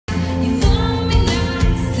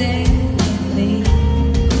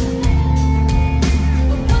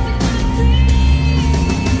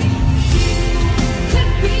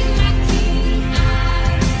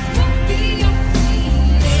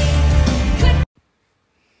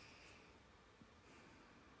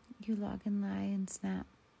You log and lie and snap.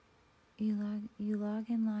 You log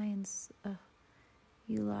and lie and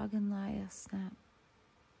you log and lie a snap.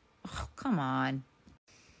 Oh, come on.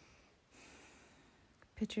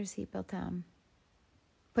 Put your seatbelt on.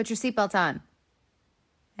 Put your seatbelt on.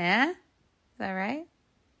 Eh? Is that right?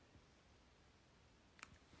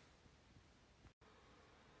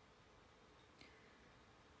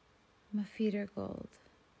 My feet are gold.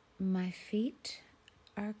 My feet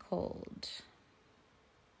are cold.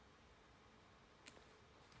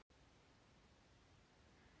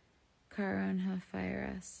 Corona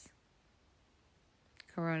virus.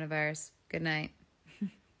 Coronavirus. Good night.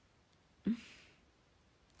 All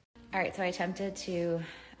right, so I attempted to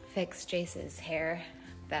fix Jace's hair.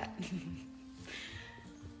 Okay,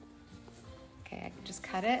 I just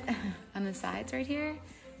cut it on the sides right here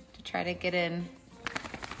to try to get in.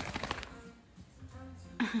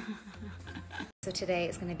 So today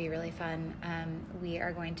is going to be really fun. We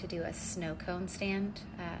are going to do a snow cone stand,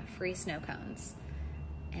 free snow cones,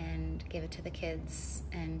 and give it to the kids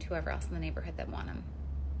and whoever else in the neighborhood that want them.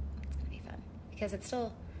 It's going to be fun because it's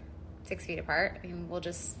still 6 feet apart. I mean, we'll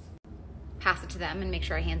just pass it to them and make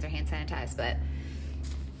sure our hands are hand sanitized, but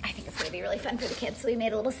I think it's going to be really fun for the kids. So we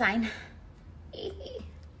made a little sign. Okay.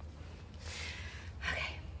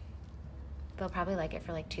 They'll probably like it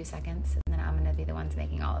for like 2 seconds, and then I'm going to be the ones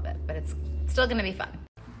making all of it, but it's still going to be fun.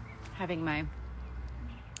 Having my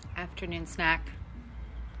afternoon snack.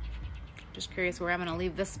 Just curious where I'm going to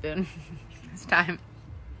leave this spoon this time.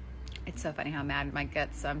 It's so funny how mad it might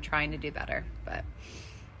get, so I'm trying to do better, but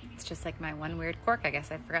it's just like my one weird quirk, I guess.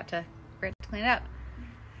 I forgot to clean it up.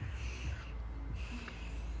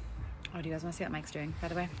 Oh, do you guys want to see what Mike's doing, by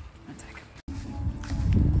the way? One sec.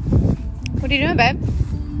 What are you doing, babe?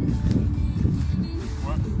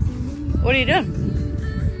 What are you doing?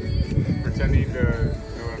 Pretending to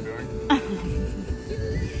know what I'm doing.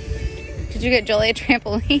 Did you get Jolie a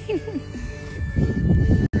trampoline?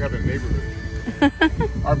 We have a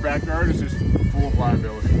neighborhood. Our backyard is just full of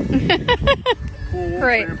liability. Pool,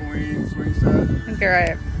 right. Trampoline, swing set. Okay,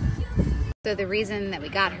 right. So the reason that we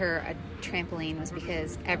got her a trampoline was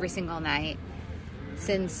because every single night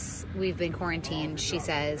since we've been quarantined, she's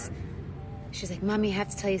like, Mommy, I have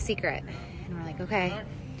to tell you a secret. And we're like, okay.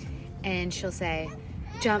 And she'll say,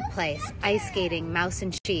 jump place, ice skating, mouse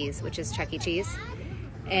and cheese, which is Chuck E. Cheese.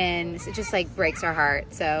 And it just like breaks our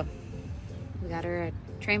heart. So we got her a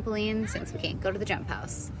trampoline since we can't go to the jump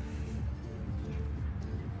house.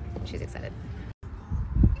 She's excited.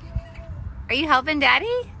 Are you helping Daddy?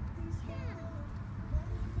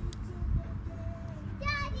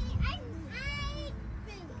 Daddy, I'm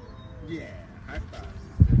Yeah, high five.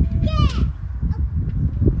 Yeah.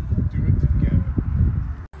 Do it together.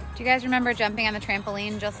 Do you guys remember jumping on the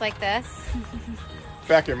trampoline just like this?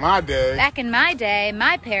 Back in my day. Back in my day,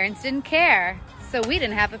 my parents didn't care, so we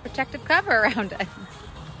didn't have a protective cover around it.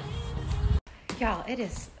 Y'all, it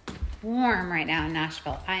is warm right now in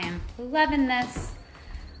Nashville. I am loving this.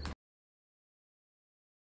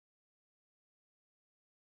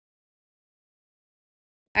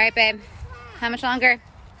 All right, babe. How much longer?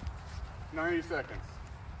 90 seconds.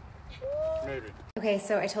 Maybe. Okay,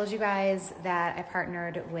 so I told you guys that I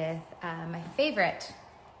partnered with my favorite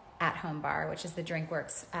at-home bar, which is the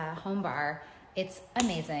DrinkWorks home bar. It's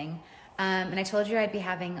amazing. And I told you I'd be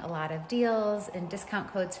having a lot of deals and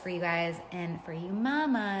discount codes for you guys. And for you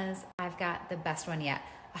mamas, I've got the best one yet.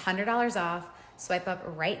 $100 off. Swipe up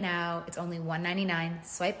right now. It's only $1.99.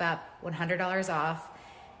 Swipe up, $100 off.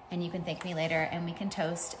 And you can thank me later and we can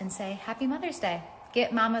toast and say, Happy Mother's Day.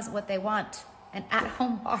 Get mamas what they want. An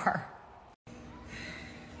at-home bar.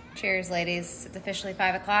 Cheers, ladies. It's officially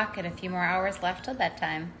 5 o'clock and a few more hours left till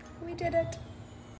bedtime. We did it.